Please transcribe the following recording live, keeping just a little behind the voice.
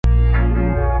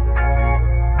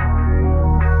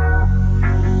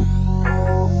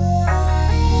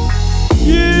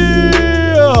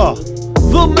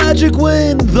Magic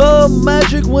win! The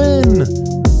Magic win!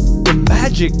 The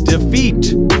Magic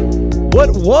defeat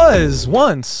what was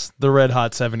once the Red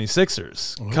Hot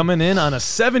 76ers, coming in on a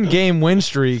 7-game win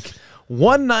streak,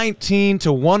 119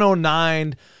 to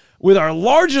 109, with our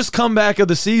largest comeback of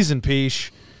the season, Peesh.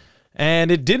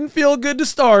 And it didn't feel good to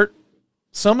start.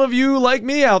 Some of you, like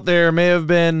me out there, may have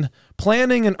been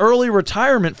planning an early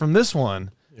retirement from this one.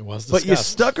 It was discussed. But you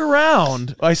stuck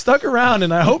around. I stuck around,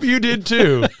 and I hope you did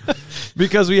too,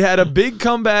 because we had a big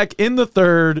comeback in the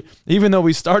third, even though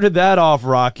we started that off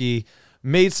rocky,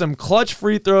 made some clutch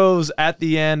free throws at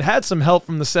the end, had some help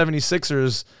from the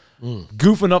 76ers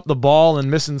goofing up the ball and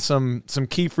missing some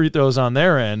key free throws on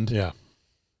their end. Yeah.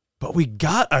 But we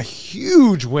got a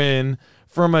huge win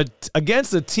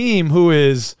against a team who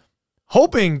is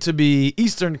hoping to be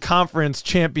Eastern Conference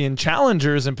champion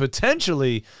challengers and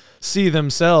potentially see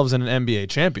themselves in an NBA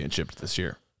championship this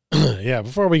year. Yeah,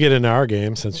 before we get into our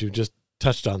game, since you just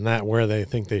touched on that, where they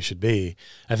think they should be,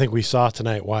 I think we saw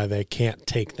tonight why they can't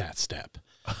take that step.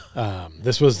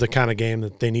 This was the kind of game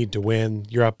that they need to win.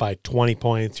 You're up by 20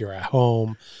 points. You're at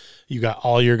home. You got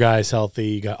all your guys healthy.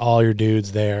 You got all your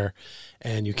dudes there,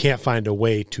 and you can't find a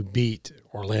way to beat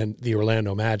the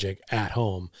Orlando Magic at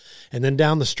home. And then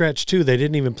down the stretch, too, they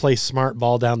didn't even play smart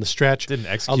ball down the stretch. Didn't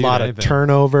execute a lot anything. of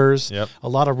turnovers, Yep. a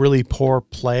lot of really poor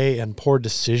play and poor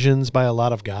decisions by a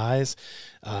lot of guys.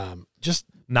 Just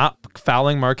not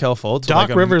fouling Markelle Fultz. Doc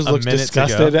like Rivers a looks minute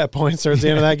disgusted to go. at points towards the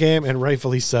end of that game, and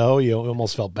rightfully so. You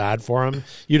almost felt bad for him.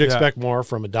 You'd expect more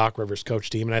from a Doc Rivers coach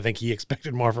team, and I think he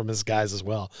expected more from his guys as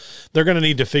well. They're going to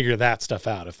need to figure that stuff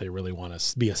out if they really want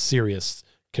to be a serious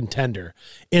contender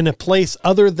in a place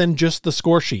other than just the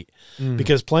score sheet,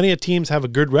 because plenty of teams have a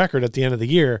good record at the end of the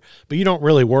year, but you don't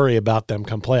really worry about them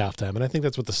come playoff time. And I think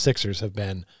that's what the Sixers have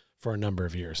been for a number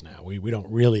of years now. We don't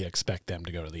really expect them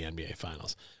to go to the NBA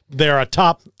Finals. They're a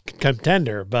top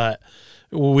contender, but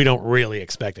we don't really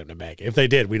expect them to make it. If they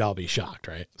did, we'd all be shocked,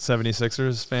 right?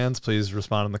 76ers fans, please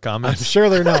respond in the I'm comments. sure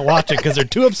they're not watching because they're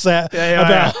too upset Yeah,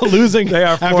 about losing They are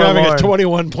after having a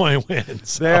forlorn. 21-point win.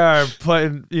 So. They are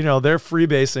putting, they're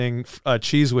freebasing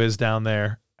Cheese Whiz down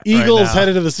there. Eagles right now.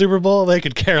 headed to the Super Bowl, they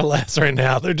could care less right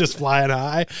now. They're just flying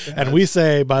high. And we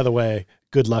say, by the way,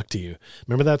 good luck to you.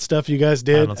 Remember that stuff you guys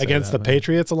did don't say against that, the man.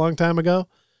 Patriots a long time ago?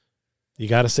 You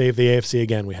got to save the AFC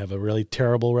again. We have a really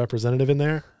terrible representative in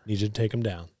there. Need you to take them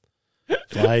down.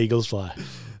 Fly, Eagles, fly.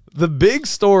 The big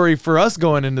story for us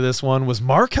going into this one was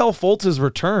Markelle Fultz's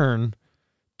return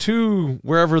to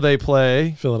wherever they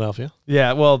play. Philadelphia. Yeah,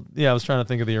 I was trying to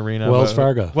think of the arena. Wells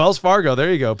Fargo. Wells Fargo.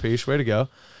 There you go, Peesh. Way to go.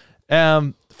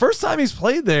 First time he's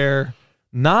played there,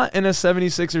 not in a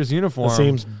 76ers uniform. That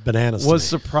seems bananas was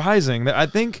to me. surprising. I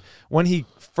think when he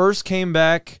first came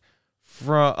back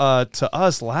to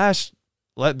us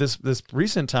this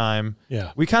recent time,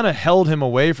 Yeah. we kind of held him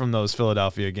away from those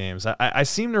Philadelphia games. I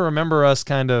seem to remember us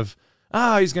kind of,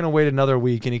 he's going to wait another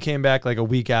week, and he came back like a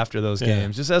week after those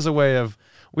games, just as a way of,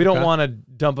 we don't want to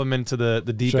dump him into the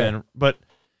deep end. But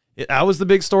that was the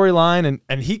big storyline,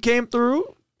 and he came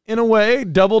through in a way,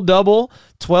 double-double,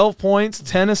 12 points,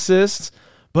 10 assists.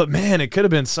 But, man, it could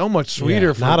have been so much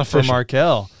sweeter for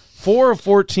Markelle. 4 of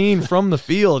 14 from the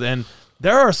field, and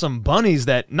there are some bunnies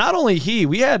that not only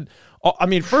we had –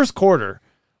 first quarter,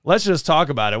 let's just talk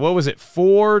about it. What was it,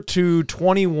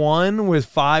 4-21 with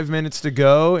 5 minutes to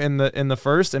go in the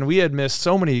first, and we had missed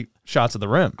so many shots at the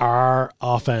rim. Our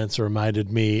offense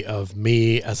reminded me of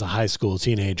me as a high school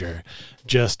teenager,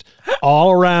 just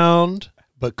all around,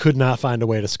 but could not find a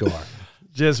way to score.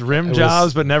 Just rim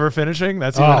jobs, but never finishing?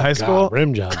 That's even high school? God,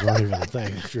 rim jobs weren't even a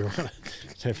thing. If you were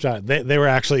they were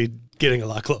actually getting a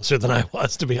lot closer than I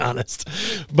was, to be honest.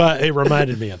 But it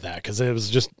reminded me of that because it was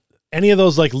just any of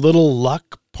those like little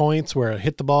luck points where it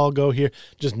hit the ball, go here,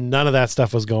 just none of that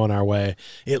stuff was going our way.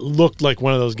 It looked like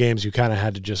one of those games you kind of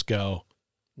had to just go,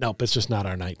 nope, it's just not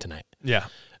our night tonight. Yeah.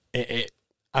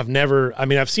 I've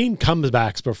seen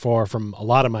comebacks before from a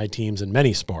lot of my teams in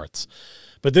many sports,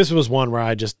 but this was one where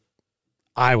I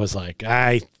was like,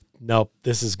 nope,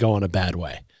 this is going a bad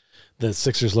way. The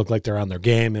Sixers look like they're on their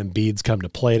game, and Embiid's come to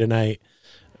play tonight.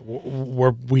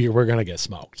 We're going to get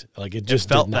smoked. Like it just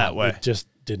felt did not, that way. It just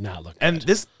did not look And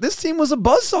good. this team was a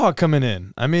buzzsaw coming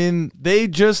in. I mean, they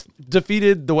just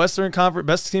defeated the Western Conference,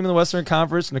 best team in the Western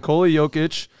Conference, Nikola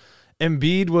Jokic.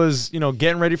 Embiid was,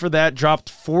 getting ready for that, dropped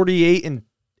 48 and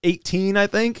 18, I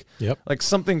think. Yep. Like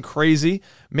something crazy.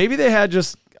 Maybe they had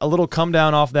just a little come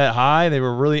down off that high. They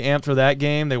were really amped for that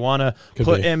game. They want to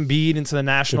put Embiid into the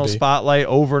national spotlight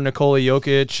over Nikola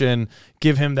Jokic and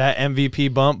give him that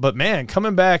MVP bump. But, man,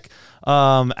 coming back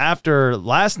after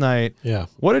last night,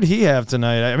 what did he have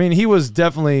tonight? I mean, he was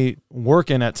definitely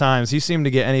working at times. He seemed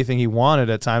to get anything he wanted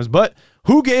at times. But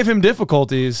who gave him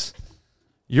difficulties?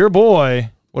 Your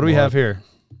boy. What do we have here?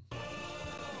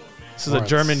 This is a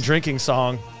German drinking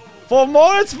song. For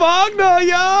Moritz Wagner,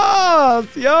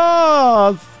 yes.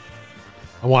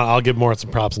 I'll give Moritz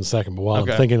some props in a second, but while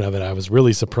I'm thinking of it, I was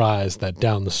really surprised that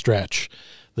down the stretch,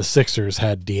 the Sixers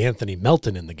had DeAnthony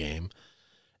Melton in the game.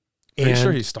 Pretty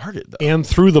sure he started, though. And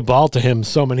threw the ball to him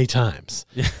so many times.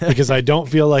 Because I don't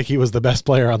feel like he was the best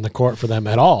player on the court for them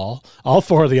at all. All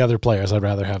four of the other players, I'd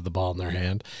rather have the ball in their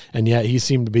hand. And yet he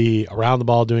seemed to be around the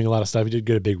ball doing a lot of stuff. He did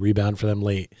get a big rebound for them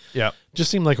late. Yeah.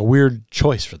 Just seemed like a weird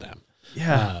choice for them.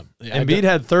 Yeah. Embiid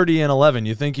had 30 and 11.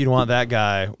 You think you'd want that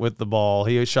guy with the ball.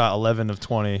 He shot 11 of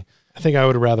 20. I think I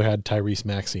would have rather had Tyrese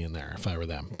Maxey in there if I were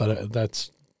them. But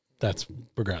that's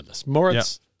regardless.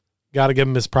 Moritz, got to give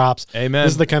him his props. Amen.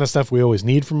 This is the kind of stuff we always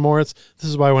need from Moritz. This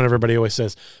is why when everybody always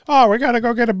says, oh, we got to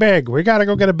go get a big. We got to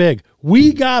go get a big.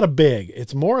 We got a big.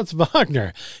 It's Moritz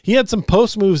Wagner. He had some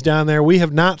post moves down there we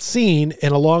have not seen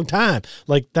in a long time.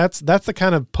 Like that's the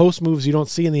kind of post moves you don't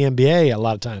see in the NBA a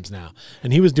lot of times now.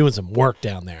 And he was doing some work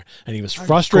down there. And he was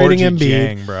frustrating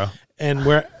Embiid. Bro.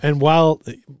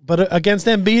 But against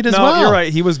Embiid as well. No, you're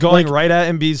right. He was going right at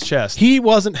Embiid's chest. He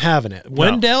wasn't having it.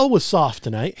 Wendell was soft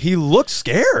tonight. He looked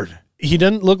scared. He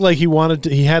didn't look like he wanted to.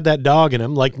 He had that dog in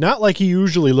him, like not like he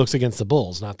usually looks against the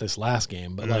Bulls. Not this last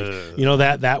game, but like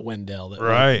that Wendell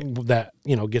that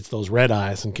gets those red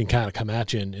eyes and can kind of come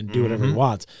at you and do whatever he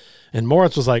wants. And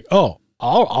Moritz was like, "Oh,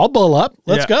 I'll bull up.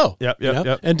 Let's go."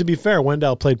 Yep. And to be fair,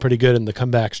 Wendell played pretty good in the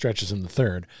comeback stretches in the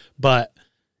third, but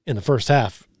in the first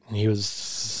half he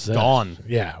was gone.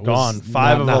 Gone.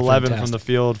 5 of 11 fantastic. From the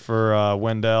field for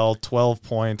Wendell. 12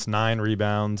 points, 9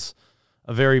 rebounds.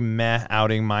 A very meh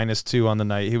outing, -2 on the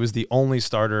night. He was the only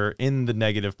starter in the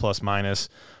negative plus-minus.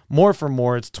 More for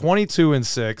Moritz, 22 and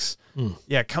 6.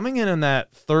 Yeah, coming in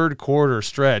that third quarter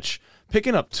stretch,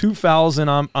 picking up 2 fouls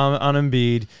on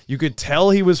Embiid. You could tell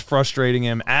he was frustrating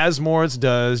him, as Moritz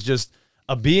does, just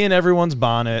a bee in everyone's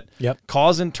bonnet,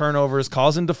 causing turnovers,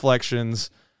 causing deflections.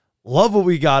 Love what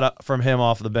we got from him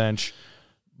off the bench.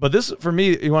 But this, for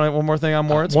me, you want one more thing on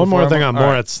Moritz? One more thing on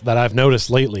Moritz that I've noticed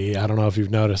lately. I don't know if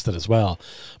you've noticed it as well.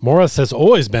 Moritz has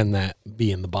always been that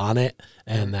bee in the bonnet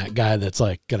and that guy that's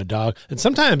like got a dog. And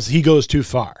sometimes he goes too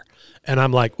far. And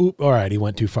I'm like, oop, all right, he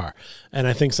went too far. And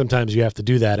I think sometimes you have to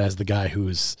do that as the guy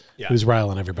who's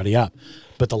riling everybody up.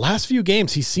 But the last few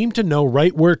games, he seemed to know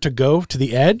right where to go to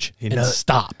the edge and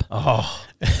stop. Oh,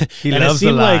 he loves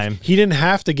the line. Like he didn't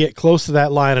have to get close to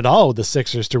that line at all with the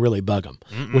Sixers to really bug him,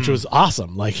 which was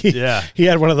awesome. Like he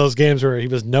had one of those games where he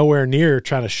was nowhere near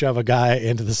trying to shove a guy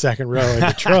into the second row in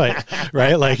Detroit,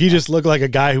 right? Like he just looked like a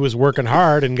guy who was working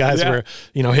hard, and guys were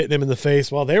hitting him in the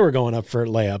face while they were going up for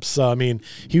layups. So I mean,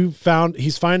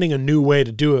 he's finding a new way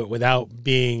to do it without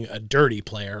being a dirty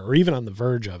player or even on the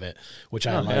verge of it, which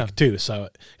I like too. So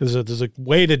there's a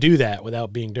way to do that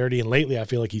without being dirty. And lately, I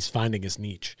feel like he's finding his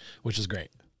niche, which is great.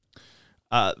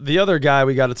 The other guy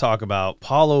we got to talk about,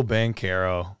 Paolo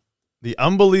Banchero, the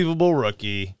unbelievable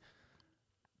rookie.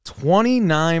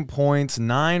 29 points,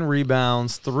 9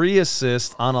 rebounds, 3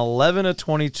 assists on 11 of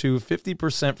 22,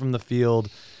 50% from the field.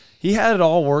 He had it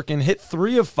all working, hit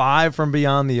 3 of 5 from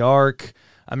beyond the arc.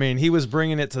 I mean, he was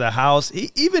bringing it to the house.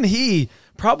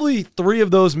 Probably 3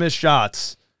 of those missed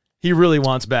shots he really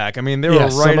wants back. I mean, they were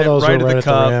right at the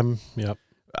cup. The rim. Yep.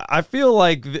 I feel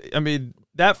like,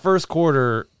 that first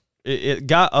quarter, it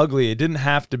got ugly. It didn't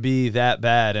have to be that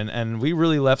bad, and we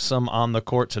really left some on the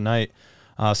court tonight,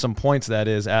 some points, that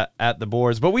is, at the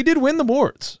boards. But we did win the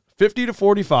boards,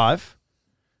 50-45,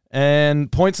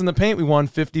 and points in the paint, we won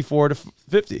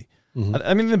 54-50.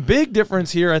 I mean, the big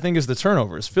difference here, I think, is the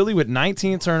turnovers. Philly with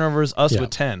 19 turnovers, us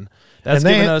with 10. That's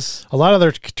giving us a lot of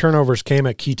their turnovers came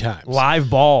at key times. Live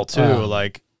ball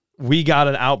too, we got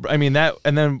it out. I mean that,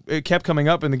 and then it kept coming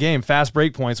up in the game. Fast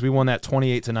break points. We won that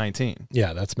 28-19.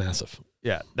 Yeah, that's massive.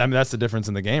 Yeah, I mean that's the difference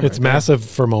in the game. It's massive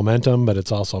for momentum, but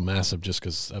it's also massive just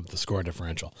because of the score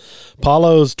differential.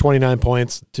 Paulo's 29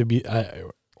 points to be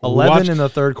 11 in the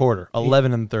third quarter.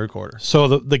 11 in the third quarter. So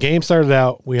the game started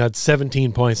out, we had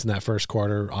 17 points in that first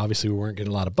quarter. Obviously, we weren't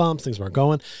getting a lot of bumps. Things weren't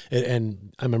going.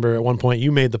 And I remember at one point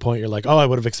you made the point, you're like, oh, I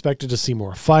would have expected to see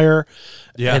more fire.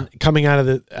 Yeah. And coming out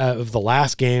of the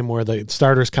last game where the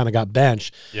starters kind of got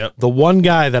benched, Yep. the one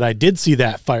guy that I did see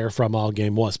that fire from all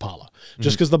game was Paolo.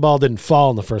 Just because the ball didn't fall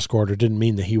in the first quarter didn't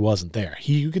mean that he wasn't there.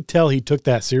 You could tell he took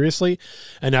that seriously,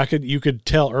 and you could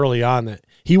tell early on that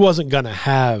he wasn't going to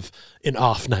have an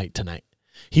off night tonight.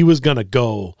 He was going to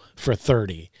go for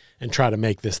 30 and try to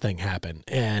make this thing happen,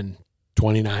 and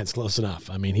 29 is close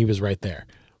enough. I mean, he was right there.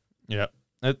 Yeah.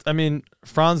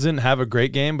 Franz didn't have a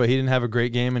great game, but he didn't have a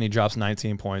great game, and he drops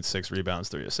 19 points, 6 rebounds,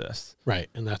 3 assists. Right,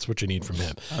 and that's what you need from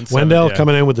him. Wendell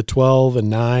coming in with the 12 and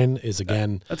 9 is,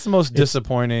 again... That's the most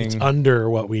disappointing. It's under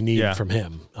what we need from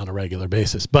him on a regular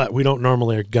basis, but we don't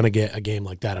normally are going to get a game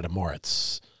like that at a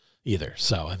Moritz either,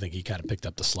 so I think he kind of picked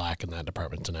up the slack in that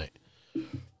department tonight.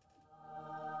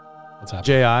 What's happening?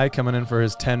 J.I. coming in for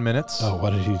his 10 minutes. Oh,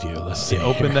 what did he do? Let's see. He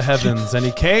opened the heavens, and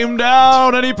he came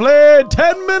down, and he played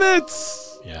 10 minutes.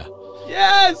 Yeah.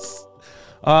 Yes.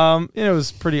 It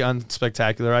was pretty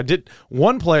unspectacular. I did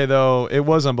one play, though. It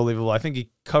was unbelievable. I think he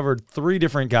covered 3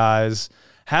 different guys,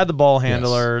 had the ball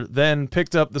handler, then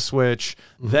picked up the switch,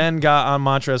 then got on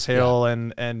Montrezl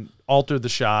Harrell and altered the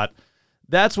shot.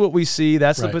 That's what we see.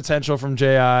 That's the potential from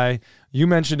J.I. You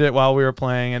mentioned it while we were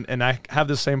playing, and I have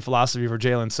the same philosophy for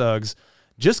Jalen Suggs.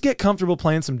 Just get comfortable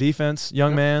playing some defense,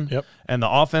 young man, and the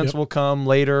offense will come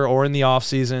later or in the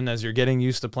offseason as you're getting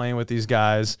used to playing with these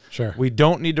guys. Sure. We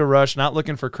don't need to rush, not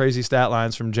looking for crazy stat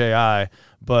lines from J.I.,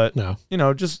 but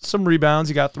just some rebounds.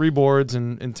 You got 3 boards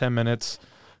in 10 minutes,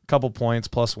 a couple points,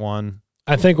 +1.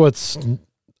 I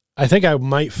think I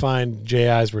might find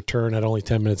J.I.'s return at only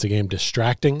 10 minutes a game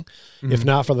distracting, if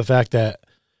not for the fact that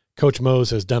Coach Mose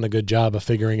has done a good job of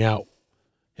figuring out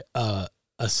a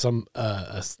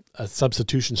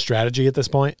substitution strategy at this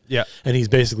point. Yeah. And he's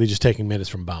basically just taking minutes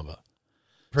from Bamba.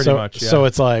 Pretty much, yeah. So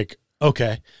it's like,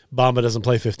 okay, Bamba doesn't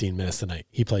play 15 minutes tonight.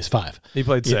 He plays 5. He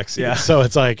played 6, yeah. So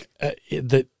it's like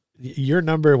your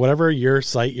number, whatever your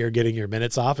site you're getting your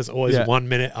minutes off, is always 1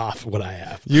 minute off what I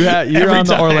have. You're on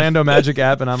the Orlando Magic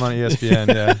app, and I'm on ESPN,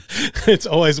 yeah. It's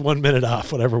always 1 minute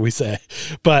off, whatever we say.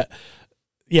 But...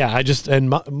 yeah,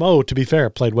 Mo, to be fair,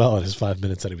 played well in his 5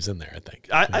 minutes that he was in there, I think.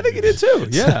 I think he did too.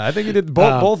 Yeah, I think he did.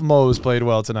 Both Mo's played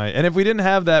well tonight. And if we didn't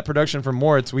have that production from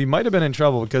Moritz, we might have been in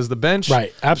trouble because the bench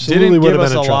absolutely didn't give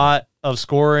us been in a lot of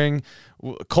scoring.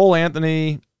 Cole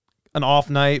Anthony, an off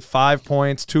night, 5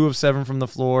 points, 2 of 7 from the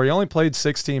floor. He only played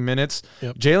 16 minutes.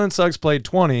 Yep. Jalen Suggs played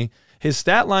 20. His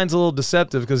stat line's a little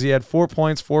deceptive because he had 4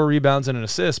 points, 4 rebounds, and an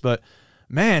assist. But,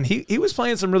 man, he was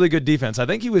playing some really good defense. I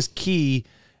think he was key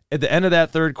at the end of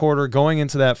that third quarter, going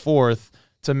into that fourth,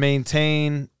 to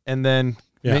maintain and then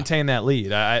maintain that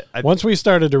lead. Once we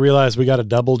started to realize we got to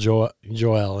double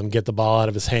Joel and get the ball out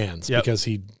of his hands because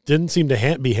he didn't seem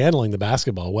to be handling the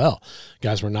basketball well.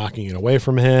 Guys were knocking it away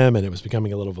from him, and it was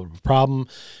becoming a little bit of a problem.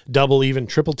 Double, even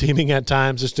triple teaming at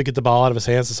times just to get the ball out of his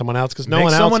hands to someone else because no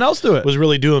one else do it. Was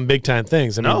really doing big-time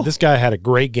things. I mean, this guy had a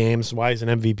great game. So why he's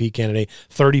an MVP candidate.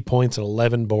 30 points and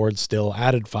 11 boards still,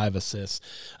 added 5 assists.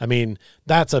 I mean,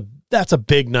 that's a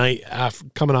big night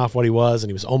coming off what he was, and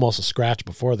he was almost a scratch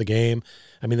before the game.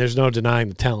 I mean, there's no denying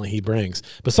the talent he brings.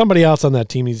 But somebody else on that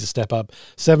team needs to step up.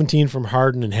 17 from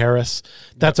Harden and Harris.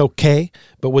 That's okay,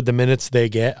 but with the minutes they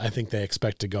get, I think they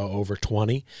expect to go over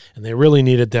 20, and they really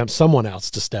needed someone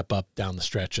else to step up down the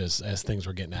stretch as things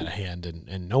were getting out of hand,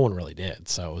 and no one really did.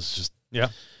 So it was just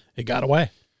it got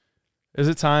away. Is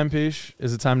it time, Peach?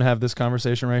 Is it time to have this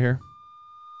conversation right here?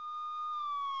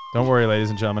 Don't worry,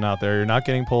 ladies and gentlemen out there. You're not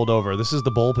getting pulled over. This is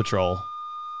the Bull Patrol.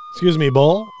 Excuse me,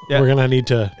 Bull. Yeah. We're going to need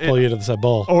to pull you to the side,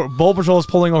 Bull. Oh, Bull Patrol is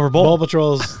pulling over Bull. Bull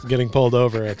Patrol is getting pulled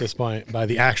over at this point by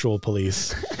the actual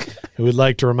police, who would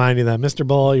like to remind you that, Mr.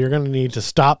 Bull, you're going to need to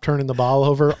stop turning the ball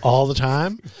over all the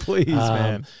time. Please,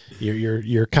 man.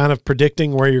 You're kind of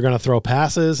predicting where you're going to throw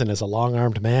passes, and as a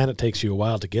long-armed man, it takes you a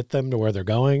while to get them to where they're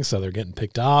going, so they're getting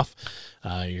picked off.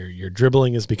 Your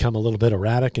dribbling has become a little bit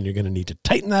erratic, and you're going to need to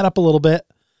tighten that up a little bit.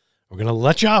 We're going to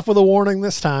let you off with a warning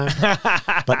this time.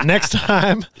 But next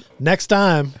time,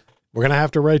 we're going to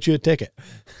have to write you a ticket.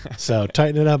 So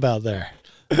tighten it up out there.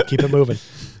 Keep it moving.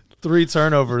 3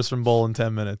 turnovers from Bull in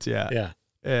 10 minutes, yeah.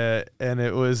 And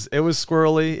it was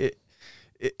squirrely.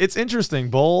 It's interesting.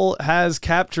 Bull has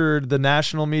captured the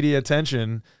national media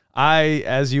attention. I,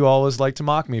 as you always like to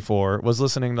mock me for, was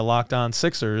listening to Locked On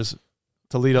Sixers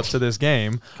to lead up to this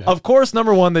game. Okay. Of course,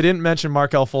 number one, they didn't mention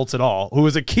Markelle Fultz at all, who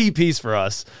was a key piece for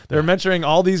us. They were mentioning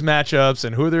all these matchups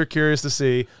and who they're curious to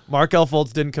see. Markelle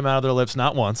Fultz didn't come out of their lips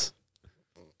not once.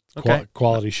 Okay.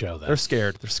 Quality show. Then They're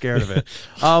scared. They're scared of it.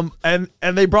 And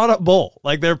they brought up Bull.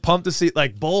 Like, they're pumped to see,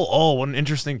 like, Bull. Oh, what an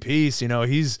interesting piece. You know,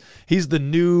 he's the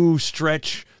new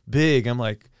stretch big. I'm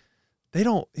like,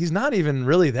 he's not even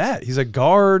really that. He's a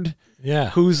guard.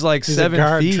 Yeah. Who's like He's 7 a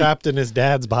guard feet. trapped in his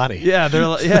dad's body. Yeah. They're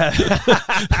like, yeah.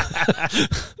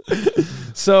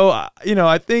 So, you know,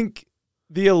 I think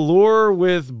the allure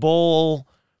with Bull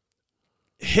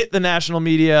hit the national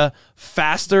media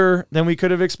faster than we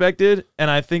could have expected, and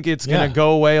I think it's going to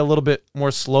go away a little bit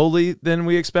more slowly than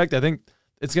we expect. I think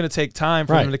it's going to take time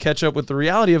for him to catch up with the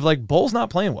reality of, like, Bull's not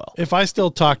playing well. If I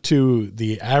still talk to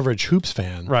the average hoops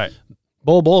fan, Right.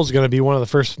 Bull is going to be one of the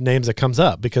first names that comes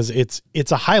up because it's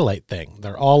a highlight thing.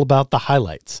 They're all about the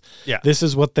highlights. Yeah. This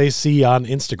is what they see on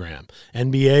Instagram.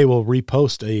 NBA will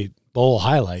repost a Bull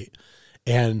highlight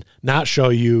and not show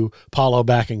you Paulo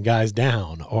backing guys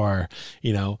down or,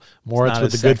 you know, Moritz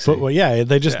with the good football. Yeah,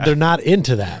 they're not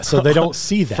into that. So they don't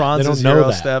see that. Franz they don't is know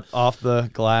that. step off the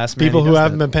glass. Man, People who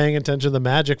haven't been paying attention to the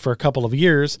Magic for a couple of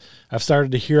years, I've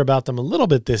started to hear about them a little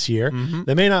bit this year. Mm-hmm.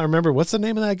 They may not remember, what's the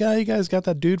name of that guy? You guys got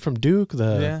that dude from Duke,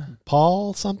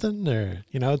 Paul something? Or,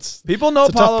 you know, people know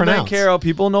Paulo Banchero,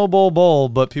 people know Bull,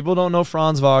 but people don't know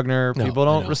Franz Wagner. People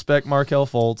don't respect Markelle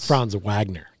Fultz. Franz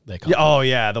Wagner. They call him. Oh,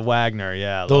 yeah, the Wagner,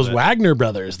 yeah. Those Wagner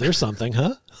brothers, they're something,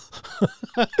 huh?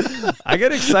 I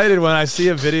get excited when I see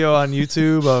a video on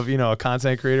YouTube of, you know, a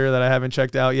content creator that I haven't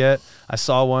checked out yet. I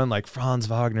saw one like Franz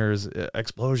Wagner's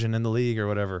explosion in the league or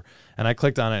whatever, and I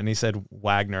clicked on it and he said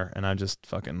Wagner, and I just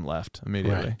fucking left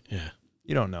immediately. Right, yeah.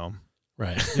 You don't know him.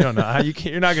 Right. You don't know.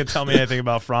 You're not going to tell me anything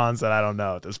about Franz that I don't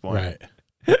know at this point.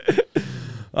 Right.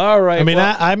 All right. I mean,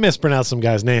 I mispronounce some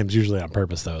guys' names usually on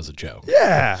purpose, though, as a joke.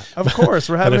 Yeah, of course.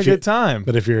 We're having a good time.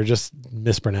 But if you're just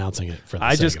mispronouncing it for the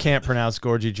I sake just of can't pronounce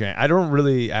Gorgie Jang. I don't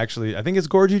really actually. I think it's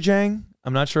Gorgie Jang.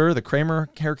 I'm not sure. The Kramer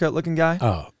haircut looking guy.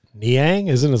 Oh, Niang?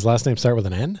 Isn't his last name start with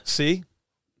an N? See?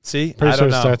 Pretty I sure don't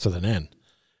it know. starts with an N.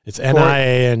 It's Niang.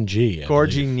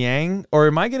 Gorgie Nyang? Or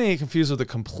am I getting confused with a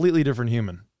completely different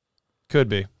human? Could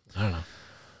be. I don't know.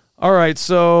 All right,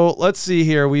 so let's see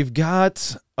here. We've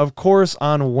got, of course,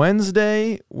 on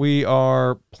Wednesday, we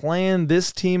are playing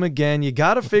this team again. You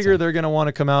got to figure they're going to want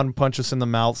to come out and punch us in the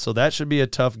mouth, so that should be a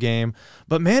tough game.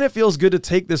 But, man, it feels good to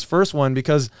take this first one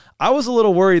because I was a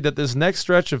little worried that this next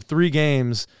stretch of 3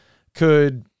 games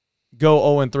could go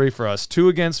 0-3 for us. 2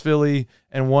 against Philly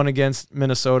and 1 against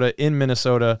Minnesota in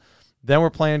Minnesota. Then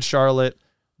we're playing Charlotte.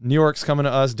 New York's coming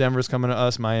to us. Denver's coming to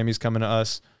us. Miami's coming to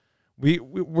us.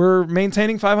 We're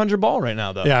maintaining 500 ball right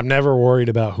now, though. Yeah, I'm never worried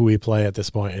about who we play at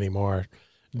this point anymore.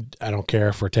 I don't care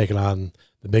if we're taking on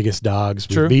the biggest dogs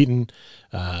we've beaten.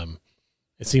 It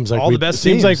seems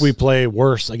like we play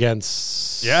worse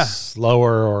against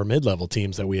lower or mid-level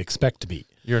teams that we expect to beat.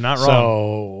 You're not So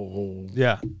wrong.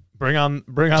 Yeah. Bring on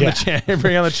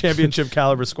the championship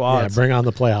caliber squads. Yeah, bring on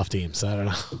the playoff teams. I don't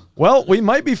know. Well, we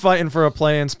might be fighting for a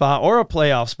play-in spot or a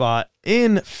playoff spot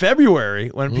in February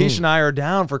when Peach and I are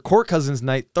down for Court Cousins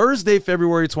night, Thursday,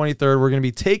 February 23rd. We're going to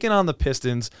be taking on the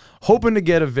Pistons, hoping to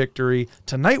get a victory.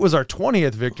 Tonight was our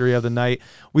 20th victory of the night.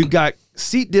 We've got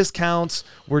seat discounts.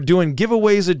 We're doing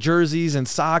giveaways of jerseys and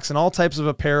socks and all types of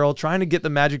apparel, trying to get the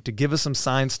Magic to give us some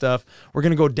signed stuff. We're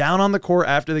going to go down on the court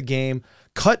after the game,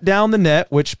 cut down the net,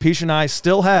 which Peach and I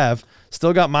still have.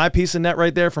 Still got my piece of net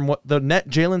right there from what the net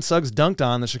Jalen Suggs dunked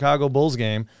on the Chicago Bulls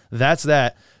game. That's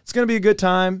that. It's going to be a good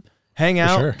time. Hang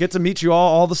out, get to meet you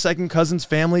all the Second Cousins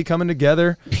family coming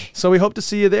together. So we hope to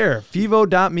see you there.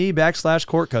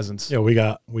 Fivo.me/Court Cousins. Yeah, we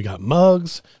got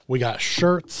mugs, we got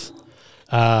shirts,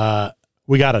 we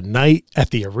got a night at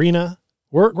the arena.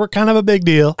 We're kind of a big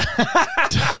deal.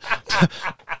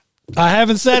 I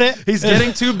haven't said it. He's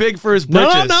getting too big for his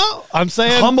britches. No. I'm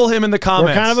saying humble him in the comments.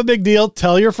 We're kind of a big deal.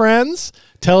 Tell your friends.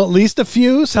 Tell at least a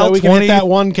few so that we can hit that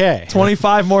 1K.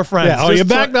 25 more friends. Yeah. Oh, you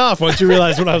backed off once you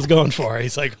realized what I was going for.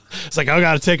 It's like, I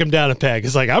got to take him down a peg.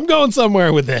 It's like, I'm going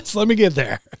somewhere with this. Let me get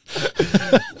there.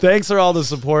 Thanks for all the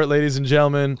support, ladies and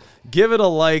gentlemen. Give it a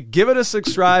like. Give it a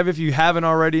subscribe if you haven't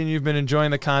already and you've been enjoying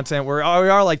the content. We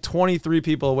are like 23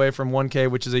 people away from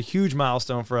 1K, which is a huge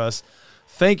milestone for us.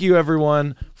 Thank you,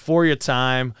 everyone, for your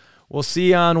time. We'll see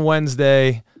you on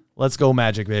Wednesday. Let's go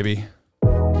Magic, baby.